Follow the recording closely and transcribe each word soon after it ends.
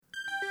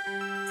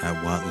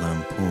At Wat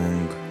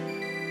Lampung,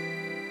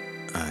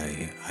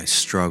 I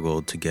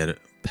struggled to get it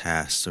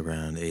past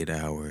around 8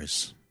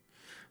 hours.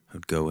 I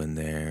would go in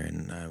there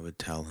and I would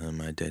tell him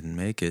I didn't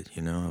make it.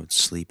 I would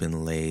sleep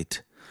in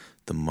late.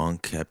 The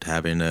monk kept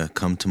having to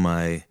come to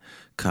my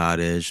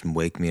cottage and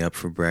wake me up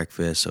for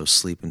breakfast. I was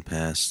sleeping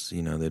past,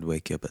 they'd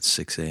wake you up at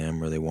 6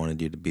 a.m. or they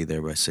wanted you to be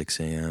there by 6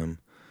 a.m.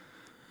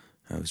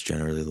 I was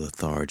generally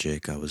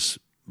lethargic. I was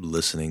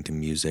listening to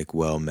music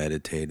while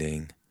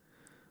meditating.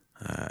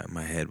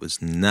 My head was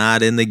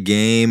not in the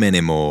game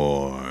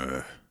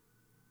anymore.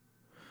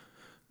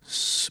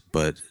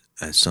 But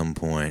at some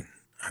point,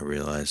 I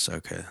realized,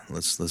 okay,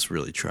 let's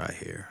really try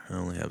here. I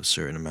only have a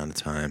certain amount of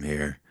time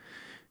here,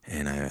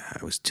 and I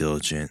was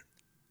diligent,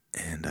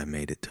 and I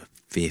made it to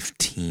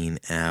 15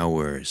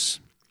 hours,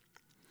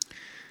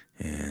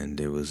 and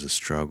it was a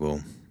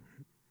struggle,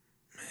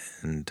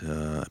 and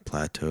I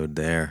plateaued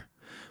there.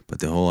 But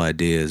the whole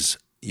idea is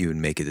you would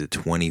make it to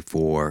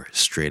 24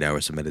 straight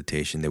hours of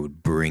meditation. They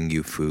would bring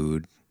you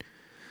food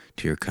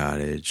to your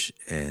cottage,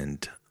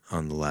 and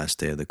on the last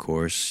day of the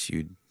course,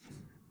 you'd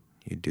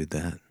do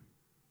that.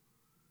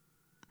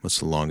 What's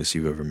the longest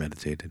you've ever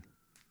meditated?